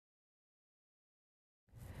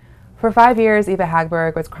For 5 years, Eva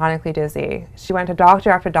Hagberg was chronically dizzy. She went to doctor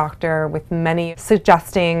after doctor with many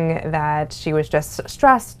suggesting that she was just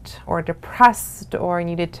stressed or depressed or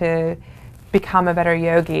needed to become a better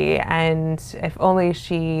yogi, and if only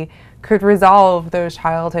she could resolve those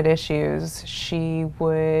childhood issues, she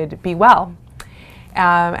would be well.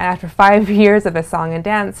 And after 5 years of a song and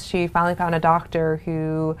dance, she finally found a doctor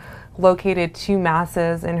who located 2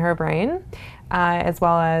 masses in her brain, as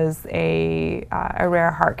well as a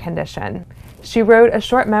rare heart condition. She wrote a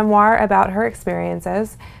short memoir about her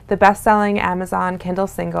experiences, the best-selling Amazon Kindle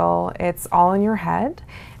Single, It's All in Your Head.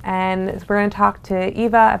 And we're going to talk to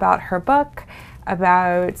Eva about her book,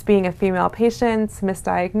 about being a female patient,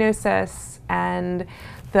 misdiagnosis, and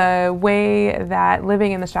the way that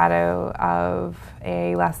living in the shadow of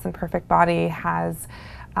a less than perfect body has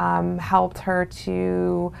helped her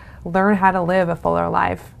to learn how to live a fuller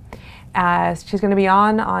life. She's going to be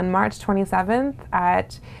on March 27th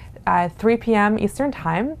at 3 p.m. Eastern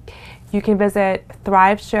Time. You can visit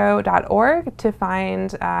thriveshow.org to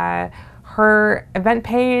find her event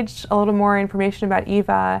page, a little more information about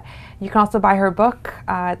Eva. You can also buy her book.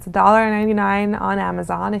 It's $1.99 on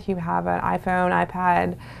Amazon if you have an iPhone,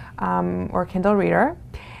 iPad, or Kindle reader.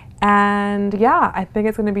 And yeah, I think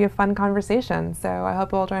it's going to be a fun conversation, so I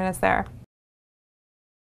hope you'll join us there.